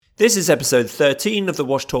This is episode 13 of the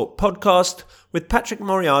Wash Talk podcast with Patrick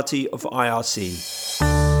Moriarty of IRC.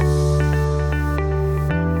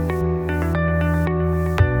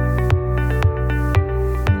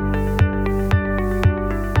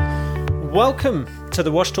 Welcome to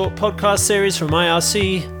the Wash Talk podcast series from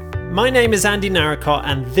IRC. My name is Andy Narracott,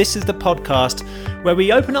 and this is the podcast where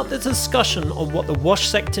we open up the discussion on what the wash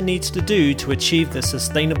sector needs to do to achieve the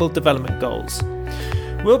Sustainable Development Goals.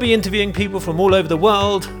 We'll be interviewing people from all over the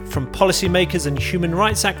world, from policymakers and human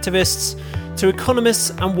rights activists to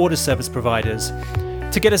economists and water service providers,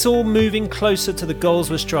 to get us all moving closer to the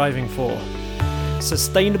goals we're striving for.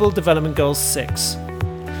 Sustainable Development Goals 6.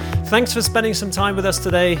 Thanks for spending some time with us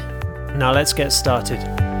today. Now let's get started.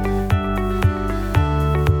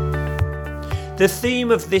 The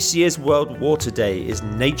theme of this year's World Water Day is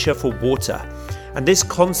Nature for Water, and this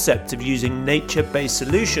concept of using nature-based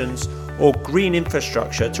solutions or green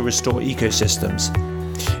infrastructure to restore ecosystems.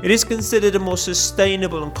 It is considered a more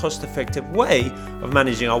sustainable and cost-effective way of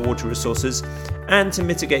managing our water resources and to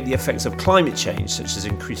mitigate the effects of climate change, such as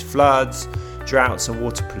increased floods, droughts and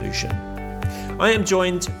water pollution. I am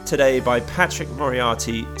joined today by Patrick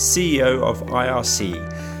Moriarty, CEO of IRC,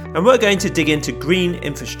 and we're going to dig into green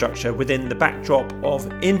infrastructure within the backdrop of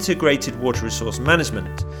integrated water resource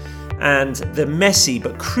management and the messy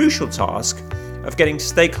but crucial task of getting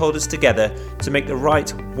stakeholders together to make the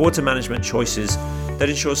right water management choices that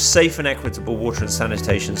ensure safe and equitable water and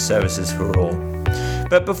sanitation services for all.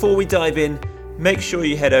 But before we dive in, make sure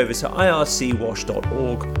you head over to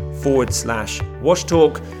ircwash.org/wash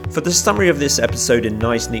talk for the summary of this episode in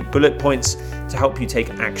nice, neat bullet points to help you take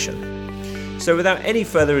action. So without any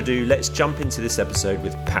further ado, let's jump into this episode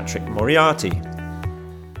with Patrick Moriarty.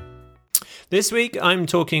 This week, I'm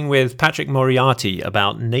talking with Patrick Moriarty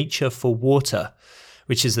about Nature for Water,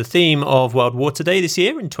 which is the theme of World Water Day this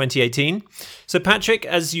year in 2018. So Patrick,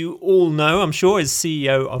 as you all know, I'm sure, is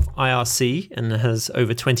CEO of IRC and has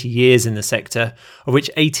over 20 years in the sector, of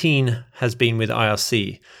which 18 has been with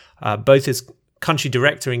IRC, both as country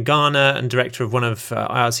director in Ghana and director of one of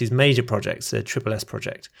IRC's major projects, the SSS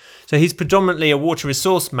project. So he's predominantly a water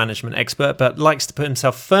resource management expert, but likes to put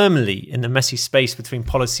himself firmly in the messy space between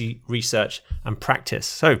policy, research and practice.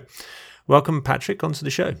 So welcome, Patrick, onto the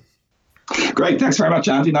show. Great. Thanks very much,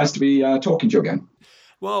 Andy. Nice to be talking to you again.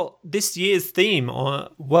 Well, this year's theme on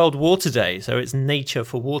World Water Day, so it's Nature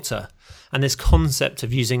for Water, and this concept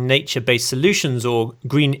of using nature-based solutions or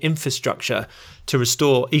green infrastructure to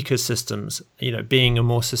restore ecosystems, being a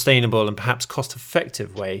more sustainable and perhaps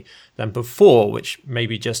cost-effective way than before, which may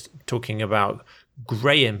be just talking about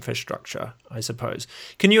grey infrastructure, I suppose.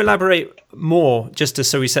 Can you elaborate more,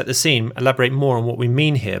 so we set the scene, elaborate more on what we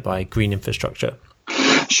mean here by green infrastructure?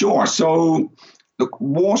 Sure. So, look,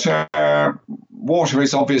 water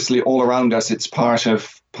is obviously all around us. It's part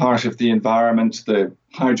of the environment, the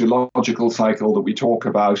hydrological cycle that we talk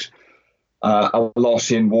about a lot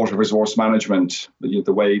in water resource management.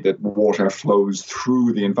 The way that water flows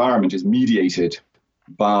through the environment is mediated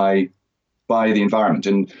by the environment.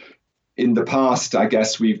 And in the past, I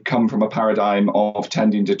guess we've come from a paradigm of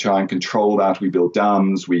tending to try and control that. We build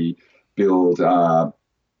dams, we build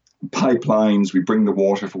pipelines, we bring the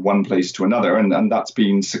water from one place to another, and that's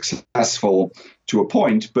been successful to a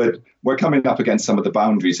point, but we're coming up against some of the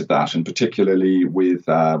boundaries of that, and particularly with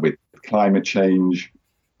climate change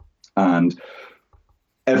and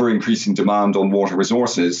ever increasing demand on water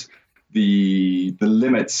resources, the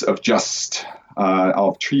limits of just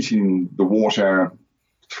of treating the water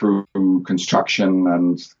through construction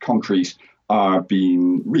and concrete are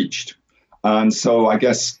being reached. And so I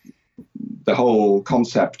guess the whole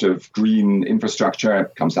concept of green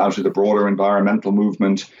infrastructure comes out of the broader environmental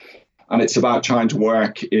movement, and it's about trying to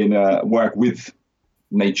work with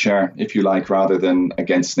nature, if you like, rather than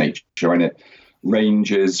against nature. And it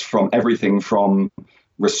ranges from everything from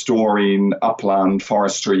restoring upland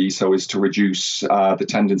forestry so as to reduce the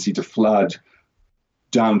tendency to flood,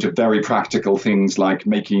 down to very practical things like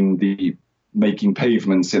making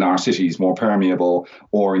pavements in our cities more permeable,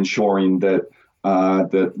 or ensuring that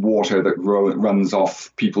the water that runs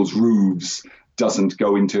off people's roofs doesn't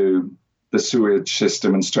go into the sewage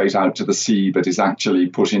system and straight out to the sea, but is actually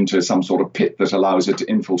put into some sort of pit that allows it to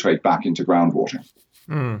infiltrate back into groundwater.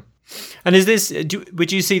 Mm. And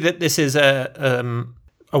would you see that this is are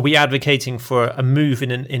we advocating for a move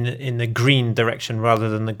in the green direction rather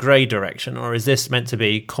than the grey direction, or is this meant to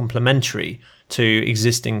be complementary to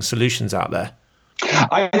existing solutions out there?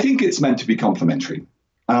 I think it's meant to be complementary.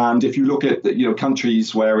 And if you look at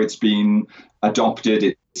countries where it's been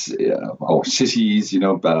adopted, it's or cities,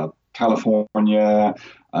 California,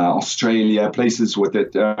 Australia, places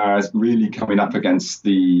that are really coming up against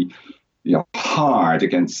hard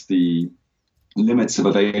against the limits of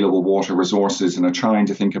available water resources, and are trying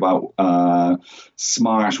to think about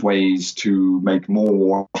smart ways to make more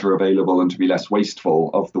water available and to be less wasteful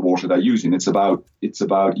of the water they're using. It's about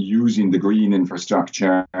using the green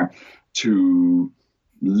infrastructure to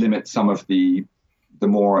limit some of the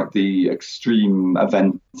extreme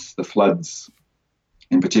events, the floods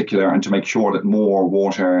in particular, and to make sure that more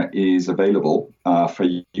water is available for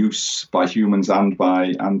use by humans and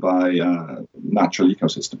by natural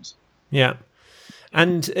ecosystems. Yeah.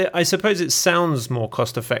 And I suppose it sounds more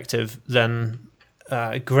cost effective than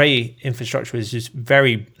grey infrastructure, is just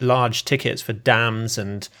very large tickets for dams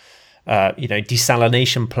and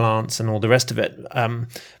desalination plants and all the rest of it.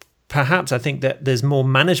 Perhaps I think that there's more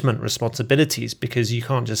management responsibilities, because you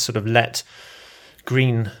can't just sort of let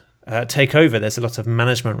green take over. There's a lot of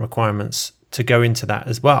management requirements to go into that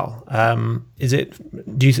as well. Do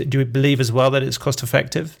you believe as well that it's cost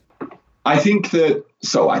effective? I think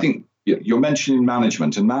you're mentioning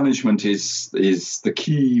management, and management is the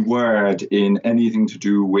key word in anything to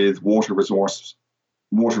do with water resource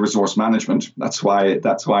management. That's why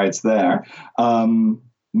it's there.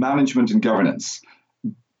 Management and governance.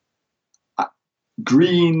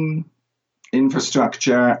 Green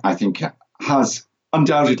infrastructure, I think,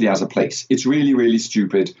 undoubtedly has a place. It's really, really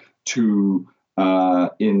stupid to,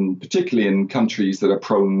 particularly in countries that are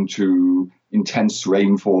prone to intense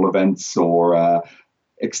rainfall events or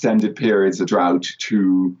extended periods of drought,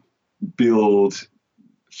 to build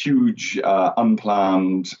huge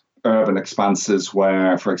unplanned urban expanses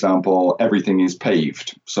where, for example, everything is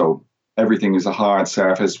paved. So everything is a hard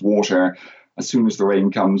surface. Water, as soon as the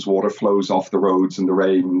rain comes, water flows off the roads, and the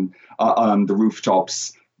rain on the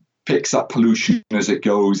rooftops picks up pollution as it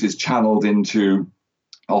goes, is channeled into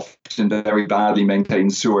often very badly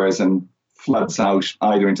maintained sewers, and floods out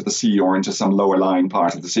either into the sea or into some lower lying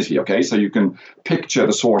part of the city. Okay, so you can picture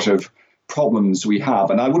the sort of problems we have.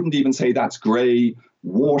 And I wouldn't even say that's grey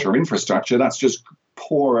water infrastructure. That's just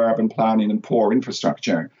poor urban planning and poor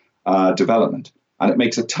infrastructure development. And it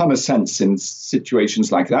makes a ton of sense in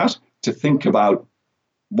situations like that to think about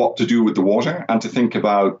what to do with the water, and to think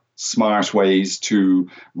about smart ways to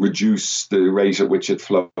reduce the rate at which it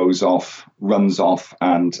runs off,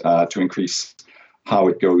 and to increase how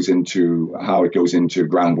it goes into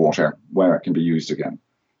groundwater where it can be used again.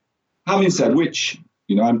 Having said which,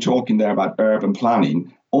 I'm talking there about urban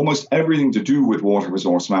planning. Almost everything to do with water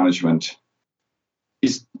resource management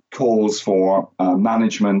calls for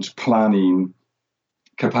management, planning,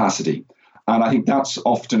 capacity. And I think that's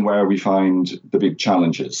often where we find the big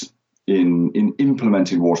challenges in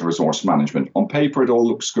implementing water resource management. On paper, it all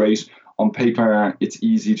looks great. On paper, it's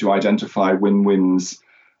easy to identify win-wins.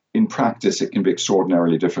 In practice, it can be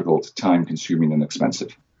extraordinarily difficult, time-consuming, and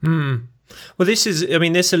expensive. Well,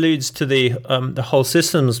 this alludes to the whole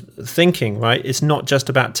systems thinking, right? It's not just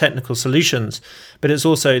about technical solutions, but it's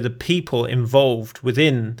also the people involved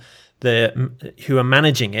within who are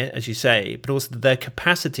managing it, as you say, but also their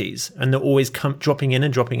capacities, and they're always dropping in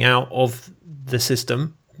and dropping out of the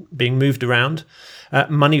system, being moved around.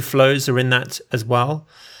 Money flows are in that as well.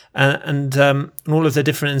 And all of the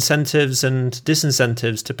different incentives and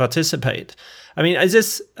disincentives to participate. I mean,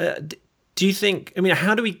 do you think,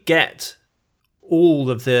 how do we get all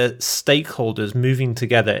of the stakeholders moving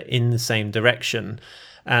together in the same direction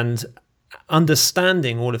and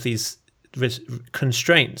understanding all of these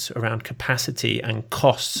constraints around capacity and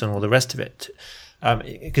costs and all the rest of it?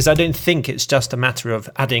 Because I don't think it's just a matter of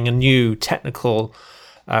adding a new technical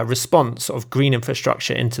response of green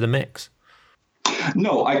infrastructure into the mix.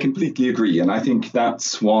 No, I completely agree. And I think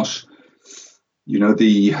that's what,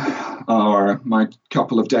 my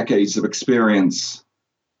couple of decades of experience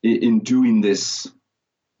in doing this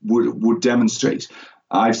would demonstrate.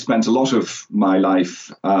 I've spent a lot of my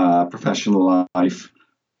life, professional life,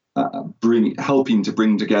 helping to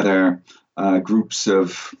bring together groups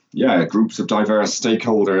of diverse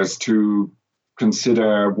stakeholders to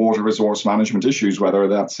consider water resource management issues, whether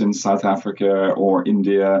that's in South Africa or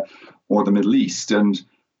India or the Middle East. And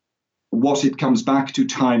what it comes back to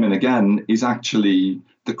time and again is actually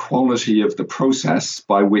the quality of the process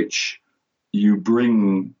by which you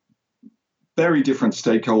bring very different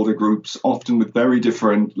stakeholder groups, often with very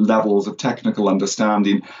different levels of technical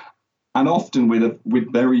understanding, and often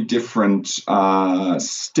with very different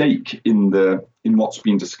stake in what's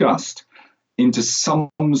being discussed, into some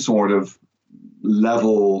sort of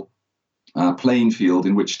level playing field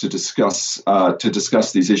in which to discuss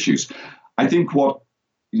these issues. I think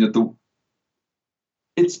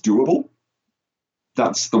it's doable.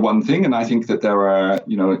 that's the one thing. And I think that there are,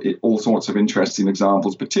 all sorts of interesting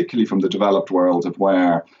examples, particularly from the developed world, of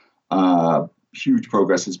where huge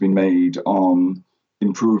progress has been made on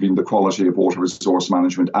improving the quality of water resource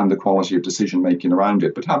management and the quality of decision making around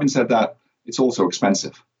it. But having said that, it's also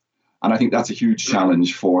expensive. And I think that's a huge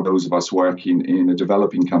challenge for those of us working in a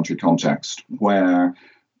developing country context, where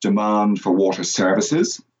demand for water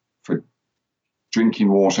services, for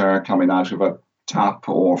drinking water coming out of a tap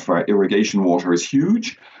or for irrigation water, is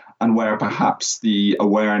huge, and where perhaps the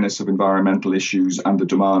awareness of environmental issues and the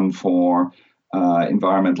demand for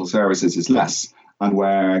environmental services is less, and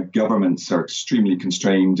where governments are extremely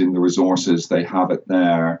constrained in the resources they have at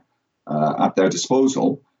their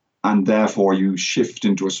disposal. And therefore, you shift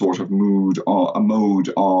into a sort of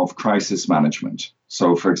mode of crisis management.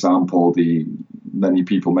 So, for example, many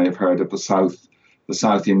people may have heard of the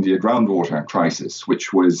South India groundwater crisis,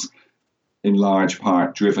 which was in large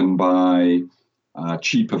part driven by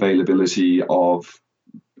cheap availability of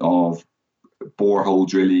borehole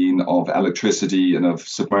drilling, of electricity, and of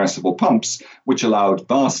submersible pumps, which allowed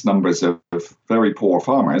vast numbers of very poor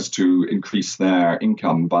farmers to increase their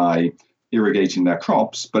income by irrigating their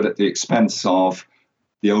crops, but at the expense of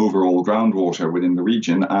the overall groundwater within the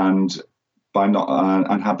region, and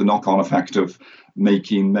have the knock-on effect of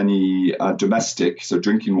making many domestic, so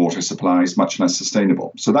drinking water supplies, much less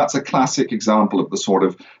sustainable. So that's a classic example of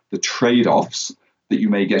the trade-offs that you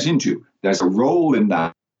may get into. There's a role in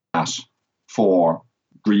that for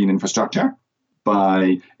green infrastructure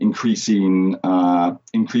by increasing the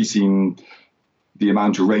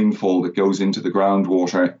amount of rainfall that goes into the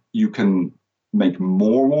groundwater. You can make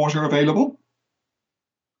more water available.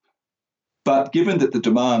 But given that the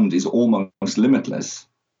demand is almost limitless,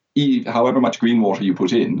 however much green water you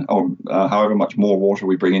put in, or however much more water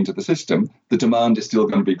we bring into the system, the demand is still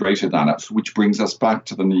going to be greater than it, which brings us back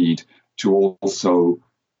to the need to also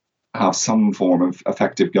have some form of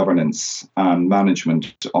effective governance and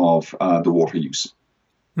management of the water use.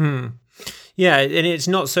 Mm. Yeah, and it's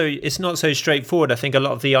not so straightforward. I think a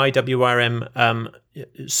lot of the IWRM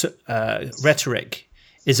rhetoric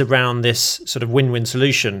is around this sort of win-win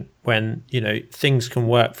solution when things can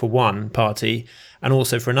work for one party and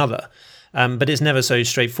also for another, but it's never so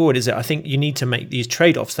straightforward, is it? I think you need to make these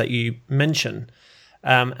trade-offs that you mention,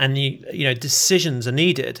 and decisions are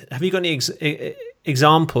needed. Have you got any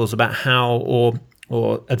examples about how,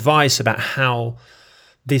 or advice about how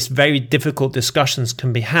these very difficult discussions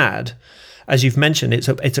can be had? As you've mentioned,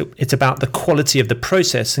 it's about the quality of the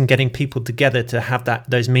process and getting people together to have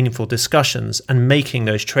those meaningful discussions and making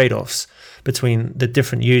those trade-offs between the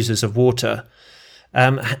different users of water.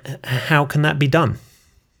 How can that be done?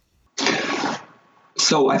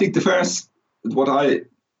 So I think what I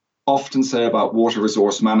often say about water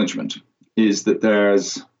resource management is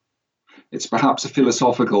that it's perhaps a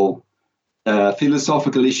philosophical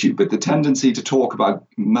issue, but the tendency to talk about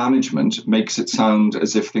management makes it sound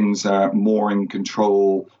as if things are more in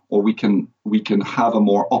control, or we can have a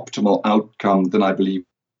more optimal outcome than I believe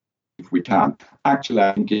we can. Actually,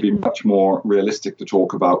 I think it'd be much more realistic to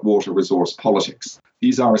talk about water resource politics.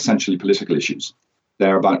 These are essentially political issues.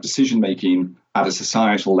 They're about decision making at a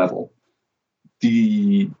societal level.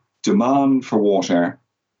 The demand for water,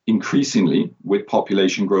 increasingly with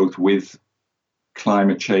population growth, with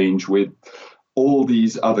climate change, with all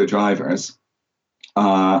these other drivers,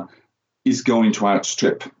 is going to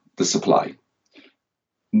outstrip the supply.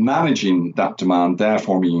 Managing that demand,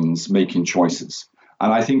 therefore, means making choices.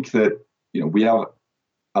 And I think that we have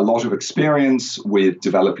a lot of experience with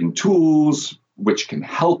developing tools which can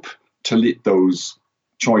help to lead those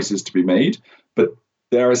choices to be made, but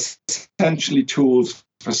there are essentially tools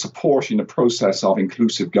for supporting a process of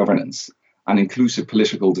inclusive governance and inclusive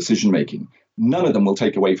political decision making. None of them will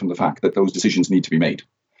take away from the fact that those decisions need to be made.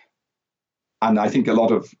 And I think a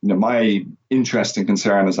lot of my interest and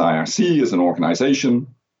concern as IRC, as an organization,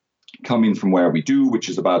 coming from where we do, which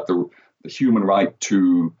is about the human right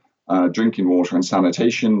to drinking water and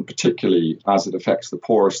sanitation, particularly as it affects the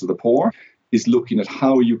poorest of the poor, is looking at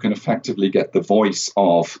how you can effectively get the voice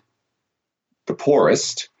of the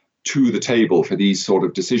poorest to the table for these sort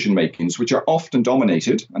of decision makings, which are often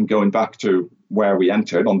dominated, and going back to where we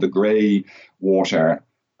entered on the grey water,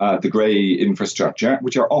 the grey infrastructure,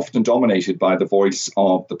 which are often dominated by the voice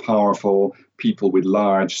of the powerful, people with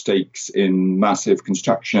large stakes in massive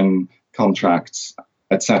construction contracts,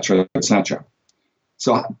 etc., etc.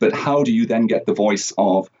 So, but how do you then get the voice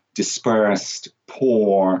of dispersed,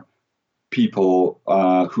 poor people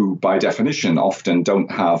who, by definition, often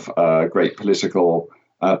don't have a great political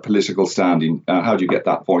standing? How do you get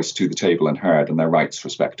that voice to the table and heard and their rights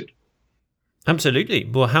respected? Absolutely.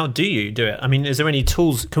 Well, how do you do it? I mean, is there any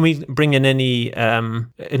tools? Can we bring in any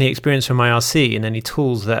experience from IRC and any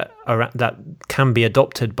tools that can be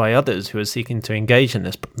adopted by others who are seeking to engage in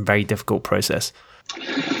this very difficult process?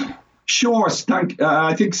 Sure,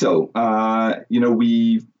 I think so. I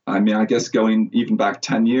guess going even back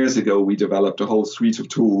 10 years ago, we developed a whole suite of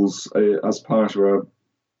tools as part of a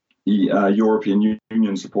European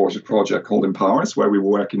Union supported project called Empowers, where we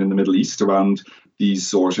were working in the Middle East around these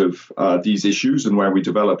sort of these issues, and where we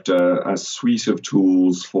developed a suite of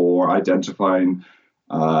tools for identifying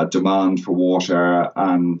demand for water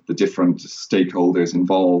and the different stakeholders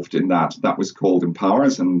involved in that. That was called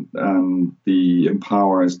Empowers, and the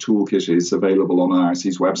Empowers toolkit is available on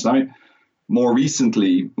IRC's website. More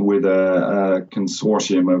recently, with a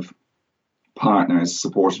consortium of partners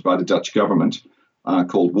supported by the Dutch government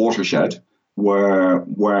called Watershed, we're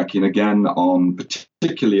working again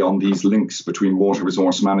particularly on these links between water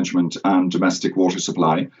resource management and domestic water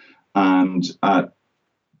supply, and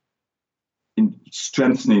in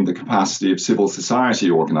strengthening the capacity of civil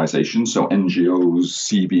society organizations, so NGOs,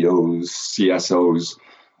 CBOs, CSOs,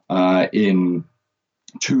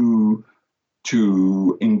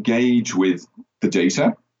 to engage with the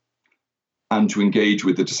data and to engage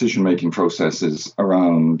with the decision-making processes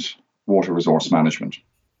around water resource management.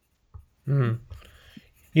 Mm.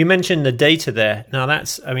 You mentioned the data there. Now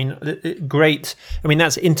that's, great. I mean,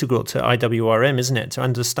 that's integral to IWRM, isn't it? To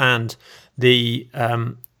understand to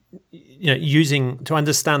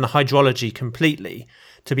understand the hydrology completely,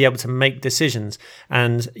 to be able to make decisions.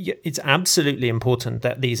 And it's absolutely important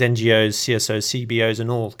that these NGOs, CSOs, CBOs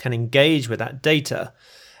and all can engage with that data.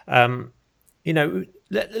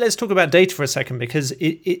 Let's talk about data for a second, because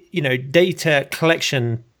data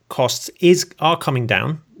collection costs are coming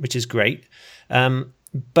down, which is great.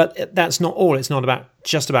 But that's not all. It's not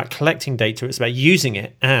just about collecting data. It's about using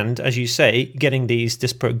it. And as you say, getting these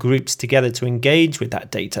disparate groups together to engage with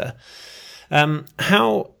that data.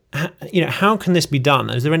 How can this be done?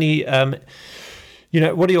 Is there any,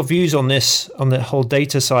 what are your views on this, on the whole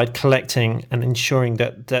data side, collecting and ensuring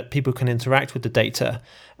that people can interact with the data,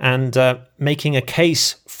 and making a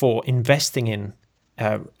case for investing in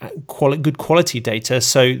good quality data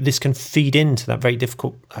so this can feed into that very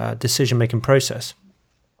difficult decision-making process?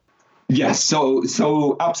 Yes,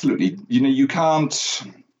 so absolutely. You can't.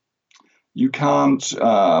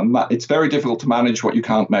 It's very difficult to manage what you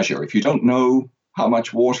can't measure. If you don't know how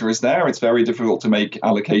much water is there, it's very difficult to make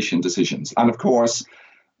allocation decisions. And of course,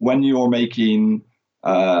 when you're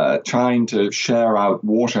trying to share out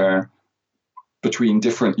water between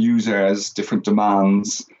different users, different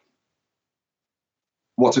demands,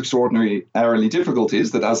 what's extraordinarily difficult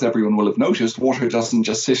is that, as everyone will have noticed, water doesn't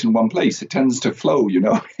just sit in one place. It tends to flow.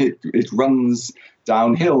 It runs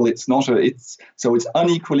downhill. So it's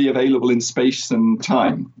unequally available in space and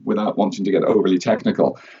time, without wanting to get overly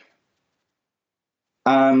technical.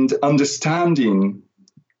 And understanding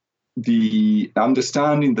the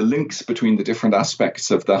links between the different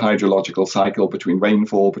aspects of the hydrological cycle, between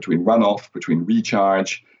rainfall, between runoff, between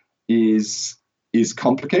recharge, is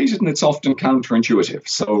complicated, and it's often counterintuitive.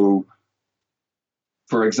 So,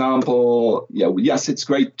 for example, yes, it's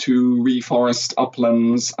great to reforest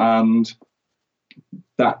uplands, and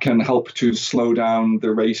that can help to slow down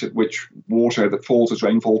the rate at which water that falls as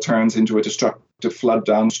rainfall turns into a destructive flood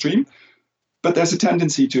downstream. But there's a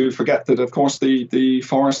tendency to forget that, of course, the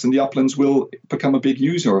forest and the uplands will become a big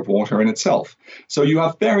user of water in itself. So you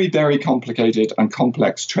have very, very complicated and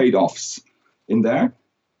complex trade-offs in there.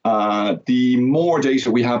 The more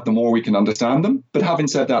data we have, the more we can understand them. But having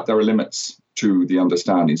said that, there are limits to the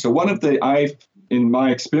understanding. So I've, in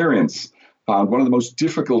my experience, found one of the most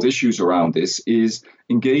difficult issues around this is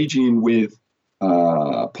engaging with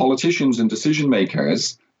politicians and decision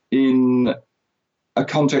makers in a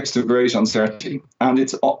context of great uncertainty. And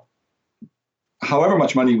it's however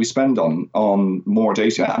much money we spend on more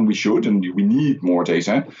data, and we should, and we need more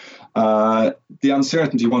data, the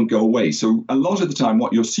uncertainty won't go away. So a lot of the time,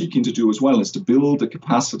 what you're seeking to do as well is to build the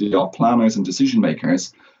capacity of planners and decision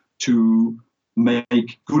makers to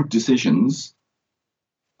make good decisions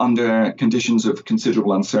under conditions of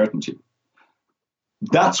considerable uncertainty.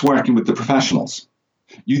 That's working with the professionals.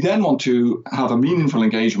 You then want to have a meaningful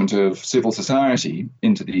engagement of civil society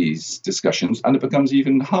into these discussions, and it becomes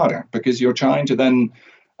even harder because you're trying to then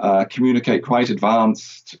communicate quite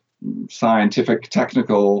advanced scientific,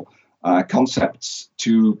 technical concepts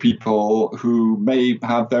to people who may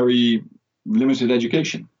have very limited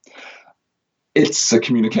education. It's a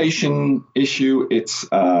communication issue. It's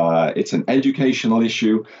an educational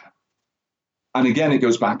issue. And again, it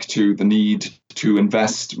goes back to the need to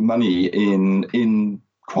invest money in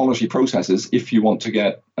quality processes if you want to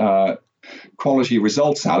get quality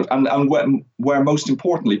results out, and where most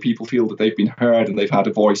importantly people feel that they've been heard and they've had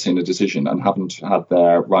a voice in a decision and haven't had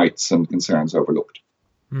their rights and concerns overlooked.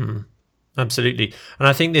 Absolutely. And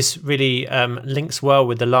I think this really links well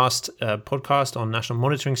with the last podcast on national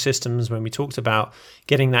monitoring systems, when we talked about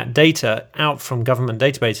getting that data out from government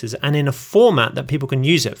databases and in a format that people can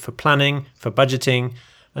use it for planning, for budgeting,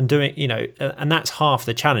 and doing, and that's half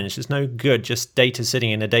the challenge. It's no good just data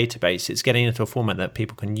sitting in a database. It's getting into a format that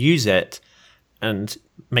people can use it and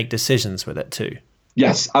make decisions with it too.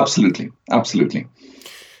 Yes, absolutely. Absolutely.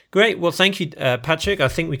 Great. Well, thank you, Patrick. I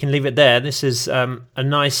think we can leave it there. This is a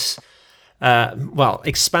nice,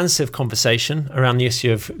 expansive conversation around the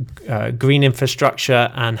issue of green infrastructure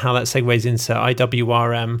and how that segues into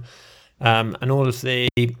IWRM and all of the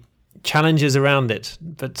challenges around it.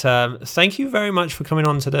 But thank you very much for coming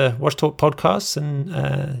on to the Wash Talk podcast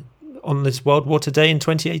and on this World Water Day in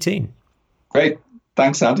 2018. Great.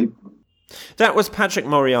 Thanks, Andy. That was Patrick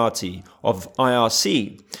Moriarty of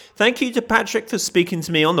IRC. Thank you to Patrick for speaking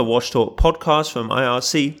to me on the Wash Talk podcast from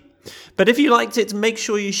IRC. But if you liked it, make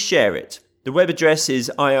sure you share it. The web address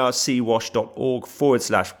is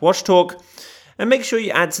ircwash.org/washtalk. And make sure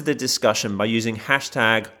you add to the discussion by using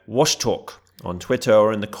hashtag WashTalk on Twitter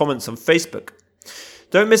or in the comments on Facebook.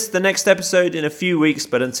 Don't miss the next episode in a few weeks,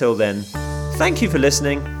 but until then, thank you for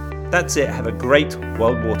listening. That's it. Have a great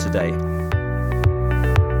World Water Day.